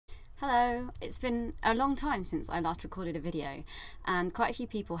Hello, it's been a long time since I last recorded a video, and quite a few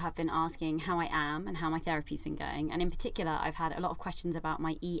people have been asking how I am and how my therapy's been going, and in particular I've had a lot of questions about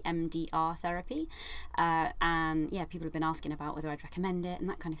my EMDR therapy, and yeah, people have been asking about whether I'd recommend it and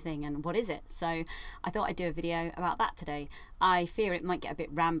that kind of thing and what is it. So I thought I'd do a video about that today. I fear it might get a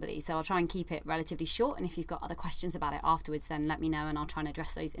bit rambly, so I'll try and keep it relatively short, and if you've got other questions about it afterwards then let me know and I'll try and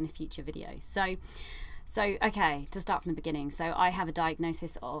address those in a future video. So okay, to start from the beginning, so I have a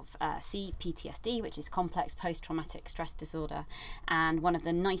diagnosis of PTSD, which is complex post-traumatic stress disorder, and one of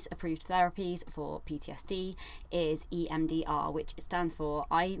the NICE approved therapies for PTSD is EMDR, which stands for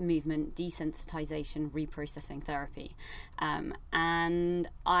Eye Movement Desensitization Reprocessing Therapy. And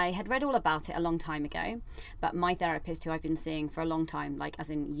I had read all about it a long time ago, but my therapist, who I've been seeing for a long time, like as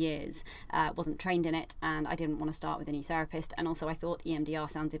in years, wasn't trained in it, and I didn't want to start with a new therapist, and also I thought EMDR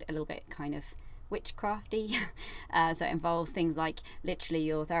sounded a little bit kind of witchcrafty. So it involves things like literally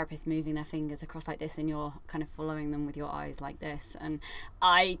your therapist moving their fingers across like this and you're kind of following them with your eyes like this, and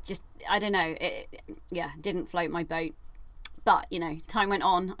I don't know, it didn't float my boat. But you know, time went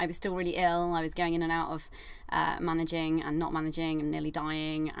on, I was still really ill, I was going in and out of managing and not managing and nearly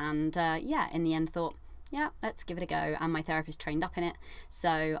dying, and yeah, in the end thought, yeah, let's give it a go, and my therapist trained up in it,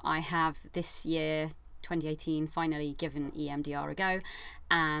 so I have this year 2018 finally given EMDR a go,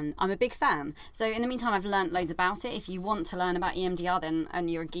 and I'm a big fan. So in the meantime I've learned loads about it. If you want to learn about EMDR then, and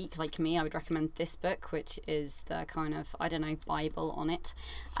you're a geek like me, I would recommend this book, which is the kind of, I don't know, Bible on it.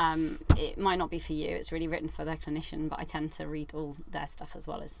 It might not be for you, it's really written for the clinician, but I tend to read all their stuff as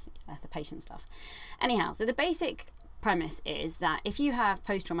well as the patient stuff. Anyhow, so the basic premise is that if you have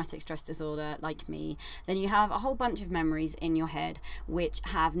post-traumatic stress disorder like me, then you have a whole bunch of memories in your head which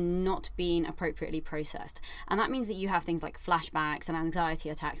have not been appropriately processed, and that means that you have things like flashbacks and anxiety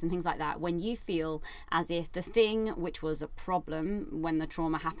attacks and things like that when you feel as if the thing which was a problem when the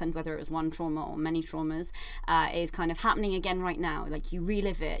trauma happened, whether it was one trauma or many traumas, is kind of happening again right now. Like you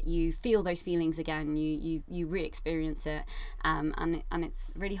relive it, you feel those feelings again, you re-experience it, and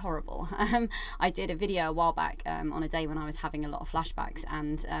it's really horrible. I did a video a while back on a day when I was having a lot of flashbacks,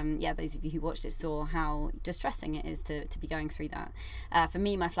 and yeah, those of you who watched it saw how distressing it is to be going through that. For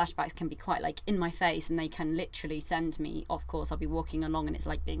me, my flashbacks can be quite like in my face, and they can literally send me off course. I'll be walking along and it's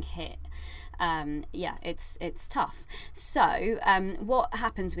like being hit. Yeah, it's tough. So what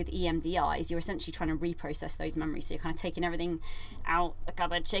happens with EMDR is you're essentially trying to reprocess those memories. So you're kind of taking everything out the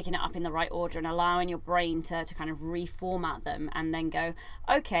cupboard, shaking it up in the right order, and allowing your brain to kind of reformat them, and then go,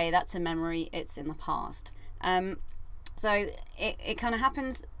 okay, that's a memory, it's in the past. So it kind of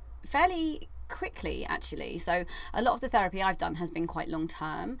happens fairly quickly actually. So a lot of the therapy I've done has been quite long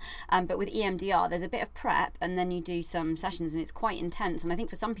term, but with EMDR there's a bit of prep and then you do some sessions, and it's quite intense, and I think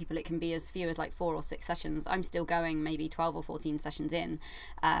for some people it can be as few as like 4 or 6 sessions. I'm still going maybe 12 or 14 sessions in,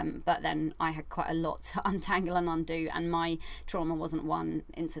 but then I had quite a lot to untangle and undo, and my trauma wasn't one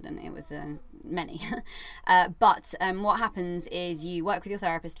incident, it was many. But what happens is you work with your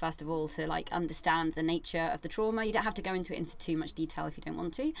therapist first of all to like understand the nature of the trauma. You don't have to go into too much detail if you don't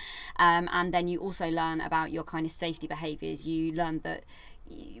want to, and then you also learn about your kind of safety behaviors. You learn that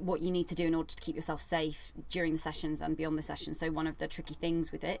what you need to do in order to keep yourself safe during the sessions and beyond the session. So one of the tricky things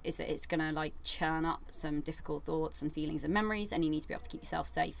with it is that it's going to like churn up some difficult thoughts and feelings and memories, and you need to be able to keep yourself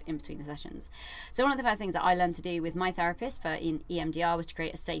safe in between the sessions. So one of the first things that I learned to do with my therapist for EMDR was to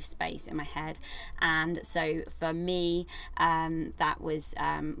create a safe space in my head, and so for me that was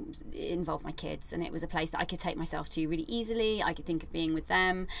it involved my kids, and it was a place that I could take myself to really easily. I could think of being with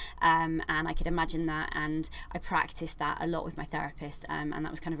them, and I could imagine that, and I practiced that a lot with my therapist, and that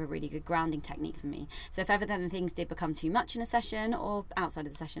was kind of a really good grounding technique for me. So if ever then things did become too much in a session or outside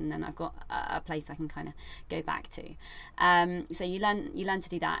of the session, then I've got a place I can kind of go back to. So you learn to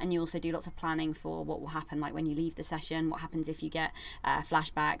do that, and you also do lots of planning for what will happen, like when you leave the session, what happens if you get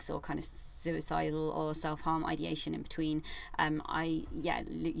flashbacks or kind of suicidal or self-harm ideation in between. I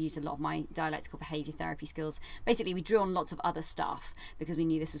use a lot of my dialectical behaviour therapy skills. Basically we drew on lots of other stuff because we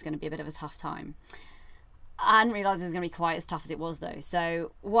knew this was going to be a bit of a tough time. I hadn't realised it was going to be quite as tough as it was though.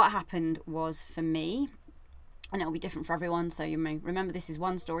 So what happened was, for me, and it'll be different for everyone, so you may remember this is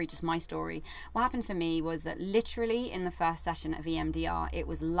one story, just my story. What happened for me was that literally in the first session of EMDR, it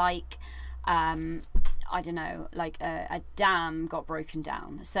was like, I don't know, like a dam got broken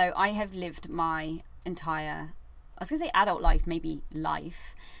down. So I have lived my entire, I was going to say adult life, maybe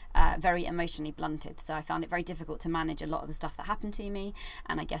life, very emotionally blunted. So I found it very difficult to manage a lot of the stuff that happened to me,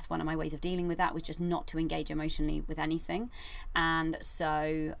 and I guess one of my ways of dealing with that was just not to engage emotionally with anything. And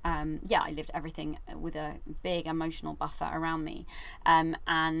so yeah, I lived everything with a big emotional buffer around me,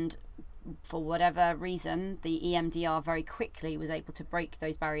 and for whatever reason, the EMDR very quickly was able to break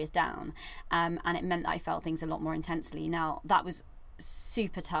those barriers down, and it meant that I felt things a lot more intensely. Now, that was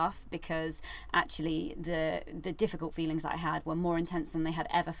super tough because actually the difficult feelings that I had were more intense than they had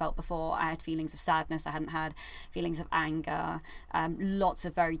ever felt before. I had feelings of sadness, I hadn't had feelings of anger, lots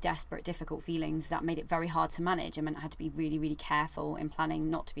of very desperate, difficult feelings that made it very hard to manage, and meant I had to be really, really careful in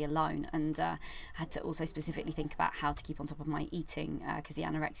planning not to be alone, and had to also specifically think about how to keep on top of my eating, because the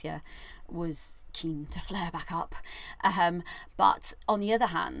anorexia was keen to flare back up. But on the other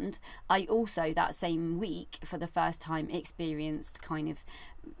hand, I also that same week for the first time experienced kind of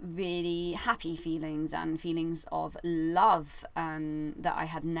really happy feelings and feelings of love that I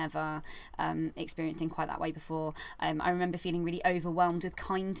had never experienced in quite that way before. I remember feeling really overwhelmed with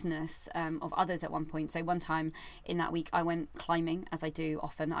kindness of others at one point. So one time in that week I went climbing, as I do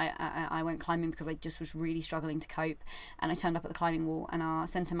often. I went climbing because I just was really struggling to cope, and I turned up at the climbing wall, and our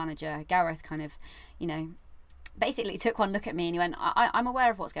centre manager Gareth kind of, you know, basically took one look at me and he went, I'm aware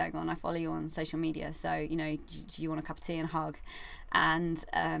of what's going on, I follow you on social media, so, you know, do you want a cup of tea and a hug? And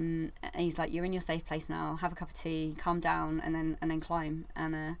he's like, you're in your safe place now, have a cup of tea, calm down, and then climb.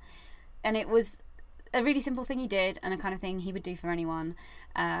 And it was a really simple thing he did, and a kind of thing he would do for anyone,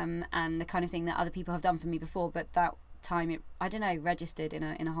 and the kind of thing that other people have done for me before, but that time it, I don't know, registered in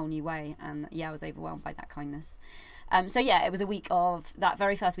a whole new way. And yeah, I was overwhelmed by that kindness. So yeah, it was a week of, that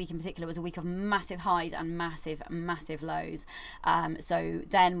very first week in particular was a week of massive highs and massive lows. So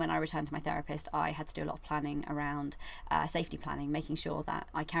then when I returned to my therapist, I had to do a lot of planning around safety planning, making sure that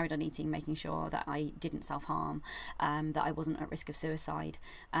I carried on eating, making sure that I didn't self-harm, that I wasn't at risk of suicide,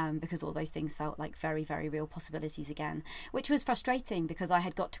 because all those things felt like very, very real possibilities again, which was frustrating because I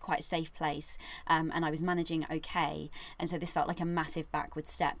had got to quite a safe place, and I was managing okay. And so this felt like a massive backward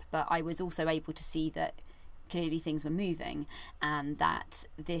step, but I was also able to see that clearly things were moving, and that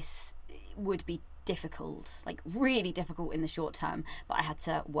this would be difficult, like really difficult in the short term, but I had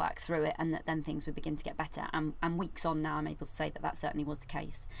to work through it, and that then things would begin to get better. And weeks on now, I'm able to say that that certainly was the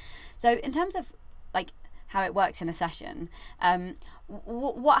case. So in terms of like how it works in a session,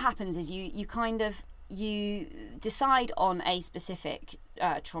 what happens is you decide on a specific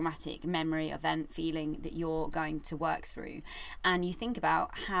traumatic memory, event, feeling that you're going to work through, and you think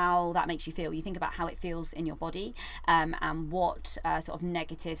about how that makes you feel. You think about how it feels in your body, and what sort of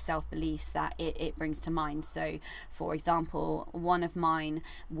negative self-beliefs that it brings to mind. So for example, one of mine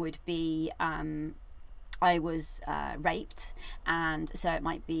would be I was raped, and so it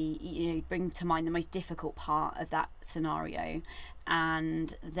might be, you know, bring to mind the most difficult part of that scenario,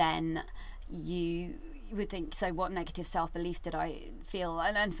 and then you would think, so what negative self-beliefs did I feel?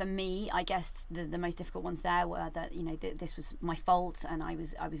 And for me, I guess the most difficult ones there were that, you know, this was my fault, and I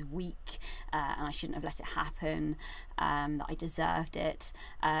was weak, and I shouldn't have let it happen, that I deserved it.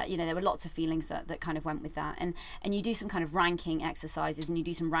 You know, there were lots of feelings that kind of went with that. And you do some kind of ranking exercises, and you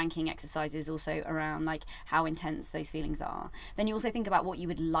do some ranking exercises also around like how intense those feelings are. Then you also think about what you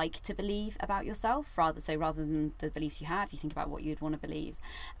would like to believe about yourself, rather than the beliefs you have, you think about what you'd want to believe.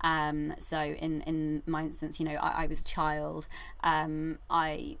 So in my instance, you know, I was a child,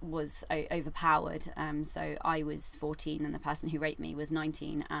 I was overpowered, so I was 14 and the person who raped me was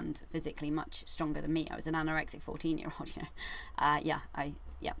 19 and physically much stronger than me. I was an anorexic 14-year-old, you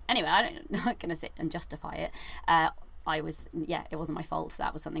know. Anyway, I'm not going to sit and justify it. It wasn't my fault.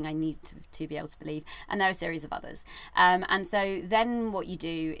 That was something I needed to be able to believe. And there are a series of others. And so then what you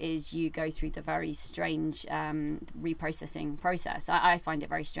do is you go through the very strange reprocessing process. I find it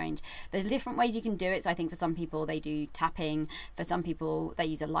very strange. There's different ways you can do it. So I think for some people they do tapping. For some people they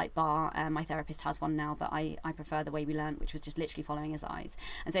use a light bar. My therapist has one now, but I prefer the way we learned, which was just literally following his eyes.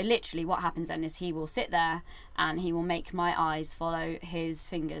 And so literally what happens then is he will sit there and he will make my eyes follow his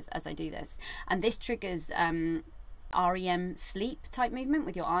fingers as I do this. And this triggers REM sleep type movement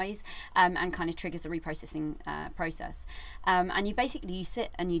with your eyes, and kind of triggers the reprocessing process. And you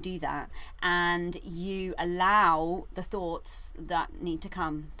sit and you do that, and you allow the thoughts that need to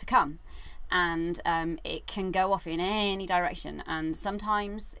come. And it can go off in any direction, and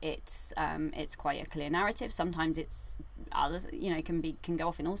sometimes it's quite a clear narrative, sometimes it's other, you know, can go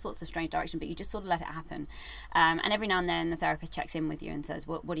off in all sorts of strange directions, but you just sort of let it happen. And every now and then the therapist checks in with you and says,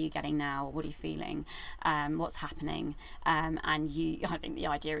 what are you getting now? What are you feeling? What's happening? And I think the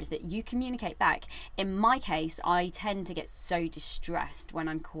idea is that you communicate back. In my case, I tend to get so distressed when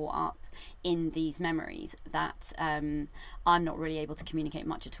I'm caught up in these memories that I'm not really able to communicate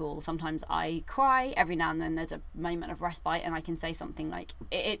much at all. Sometimes I cry, every now and then there's a moment of respite and I can say something like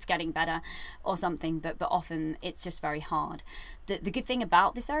it's getting better or something, but often it's just very hard. The good thing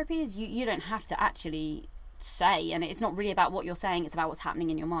about this therapy is you don't have to actually say, and it's not really about what you're saying, it's about what's happening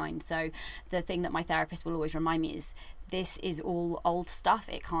in your mind. So the thing that my therapist will always remind me is, this is all old stuff,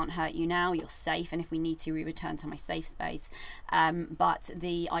 it can't hurt you now, you're safe, and if we need to, we return to my safe space. But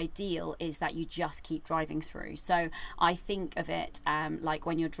the ideal is that you just keep driving through. So I think of it like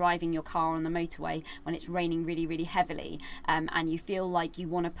when you're driving your car on the motorway when it's raining really, really heavily, and you feel like you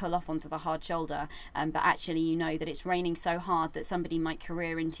want to pull off onto the hard shoulder, but actually you know that it's raining so hard that somebody might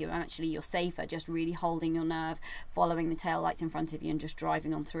career into you, and actually you're safer just really holding your nerve, following the tail lights in front of you, and just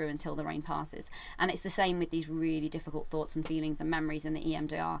driving on through until the rain passes. And it's the same with these really difficult thoughts and feelings and memories in the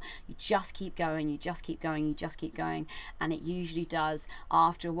EMDR. You just keep going, you just keep going, you just keep going, and it usually does.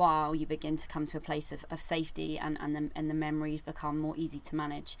 After a while you begin to come to a place of safety, and the memories become more easy to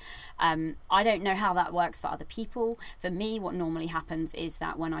manage. I don't know how that works for other people. For me, what normally happens is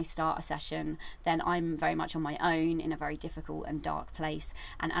that when I start a session, then I'm very much on my own in a very difficult and dark place,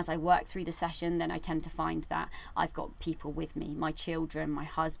 and as I work through the session, then I tend to find that I've got people with me, my children, my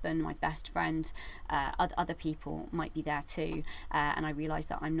husband, my best friend, other people might be there too, and I realise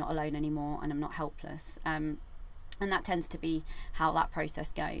that I'm not alone anymore and I'm not helpless, and that tends to be how that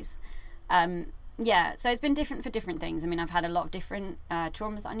process goes. Yeah, so it's been different for different things. I mean, I've had a lot of different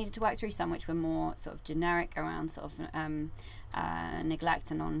traumas that I needed to work through, some which were more sort of generic around sort of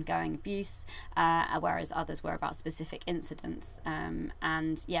neglect and ongoing abuse, whereas others were about specific incidents,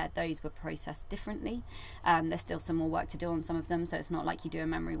 and yeah, those were processed differently. There's still some more work to do on some of them, so it's not like you do a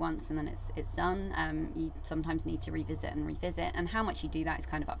memory once and then it's done. You sometimes need to revisit, and how much you do that is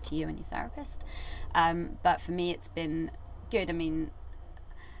kind of up to you and your therapist. But for me, it's been good. I mean,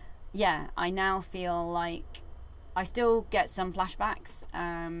 yeah, I now feel like I still get some flashbacks,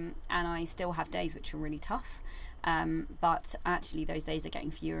 and I still have days which are really tough, but actually those days are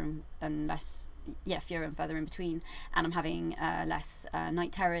getting fewer and less, fewer and further in between, and I'm having less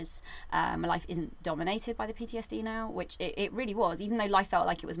night terrors. My life isn't dominated by the PTSD now, which it really was. Even though life felt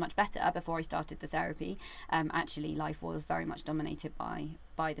like it was much better before I started the therapy, actually life was very much dominated by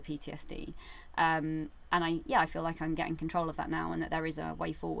the PTSD. And I feel like I'm getting control of that now, and that there is a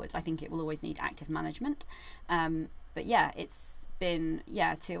way forward. I think it will always need active management. But yeah, it's been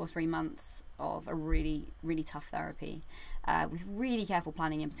 2 or 3 months of a really, really tough therapy, with really careful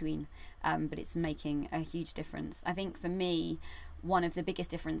planning in between, but it's making a huge difference. I think for me, one of the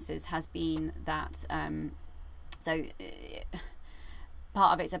biggest differences has been that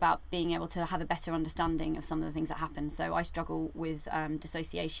part of it's about being able to have a better understanding of some of the things that happen. So I struggle with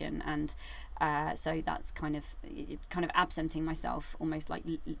dissociation, and so that's kind of absenting myself, almost like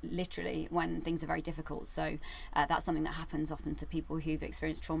literally, when things are very difficult. So that's something that happens often to people who've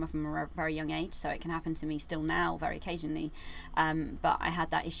experienced trauma from a very young age. So it can happen to me still now very occasionally, but I had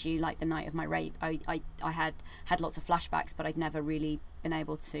that issue like the night of my rape. I had lots of flashbacks, but I'd never really been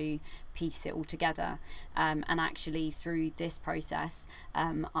able to piece it all together, and actually through this process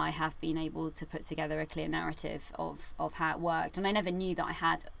I have been able to put together a clear narrative of how it worked. And I never knew that I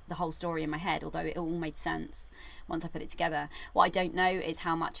had the whole story in my head, although it all made sense once I put it together. What I don't know is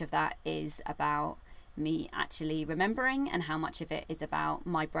how much of that is about me actually remembering, and how much of it is about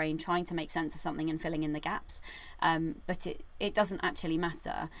my brain trying to make sense of something and filling in the gaps. But it doesn't actually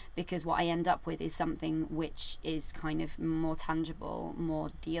matter, because what I end up with is something which is kind of more tangible, more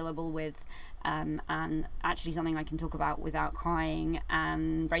dealable with, and actually something I can talk about without crying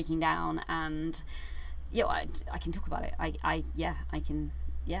and breaking down. And I can talk about it. I can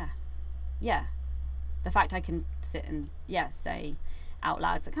the fact I can sit and say out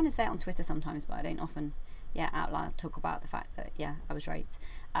loud, so I kind of say it on Twitter sometimes, but I don't often out loud talk about the fact that I was raped.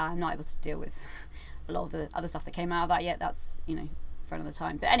 I'm not able to deal with a lot of the other stuff that came out of that yet. That's for another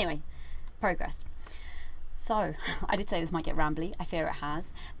time. But anyway, progress. So I did say this might get rambly. I fear it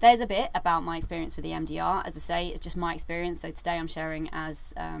has. There's a bit about my experience with the EMDR. As I say, it's just my experience. So today I'm sharing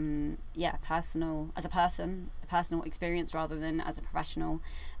as a personal experience rather than as a professional.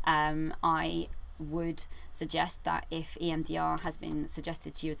 I would suggest that if EMDR has been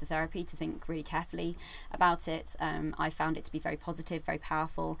suggested to you as a therapy, to think really carefully about it. I found it to be very positive, very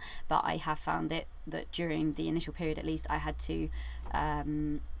powerful, but I have found it that during the initial period at least, I had to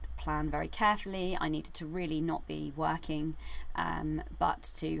plan very carefully. I needed to really not be working, but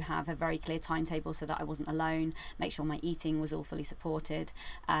to have a very clear timetable so that I wasn't alone, make sure my eating was all fully supported.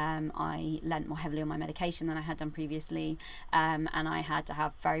 I lent more heavily on my medication than I had done previously, and I had to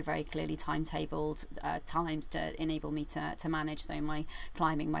have very, very clearly timetabled times to enable me to manage. So my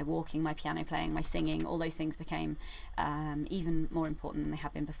climbing, my walking, my piano playing, my singing, all those things became even more important than they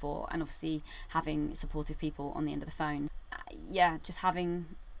had been before. And obviously having supportive people on the end of the phone. Just having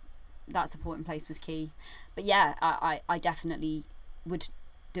that support in place was key. But I definitely would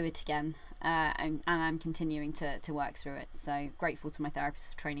do it again, and I'm continuing to work through it. So grateful to my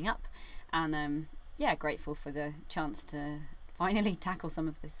therapist for training up, and yeah, grateful for the chance to finally tackle some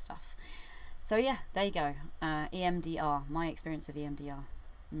of this stuff. So yeah, there you go. EMDR, my experience of EMDR.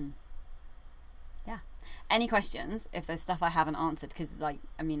 Yeah. Any questions, if there's stuff I haven't answered, because like,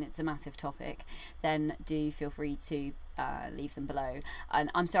 I mean, it's a massive topic, then do feel free to leave them below.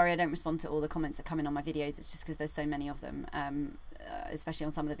 And I'm sorry I don't respond to all the comments that come in on my videos. It's just because there's so many of them, especially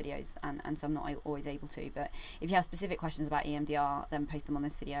on some of the videos, and so I'm not always able to. But if you have specific questions about EMDR, then post them on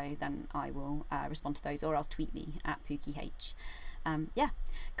this video, then I will respond to those, or else tweet me at PookyH. Yeah,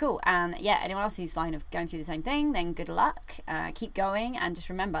 cool. And yeah, anyone else who's going through the same thing, then good luck. Keep going, and just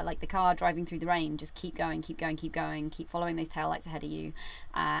remember, like the car driving through the rain, just keep going, keep going, keep going, keep following those taillights ahead of you,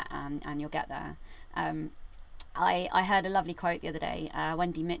 and you'll get there. I heard a lovely quote the other day.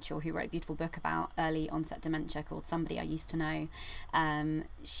 Wendy Mitchell, who wrote a beautiful book about early onset dementia called Somebody I Used to Know,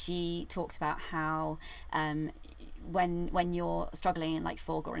 she talks about how when you're struggling in like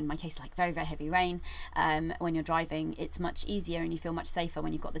fog, or in my case like very, very heavy rain, when you're driving, it's much easier and you feel much safer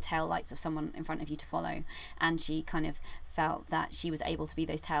when you've got the tail lights of someone in front of you to follow. And she kind of felt that she was able to be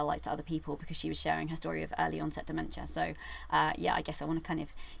those tail lights to other people because she was sharing her story of early onset dementia. So yeah, I guess I want to kind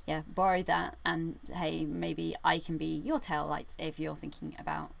of borrow that, and hey, maybe I can be your tail lights if you're thinking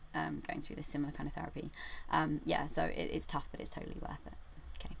about going through this similar kind of therapy. Yeah, so it's tough, but it's totally worth it.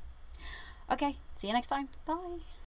 Okay, see you next time. Bye.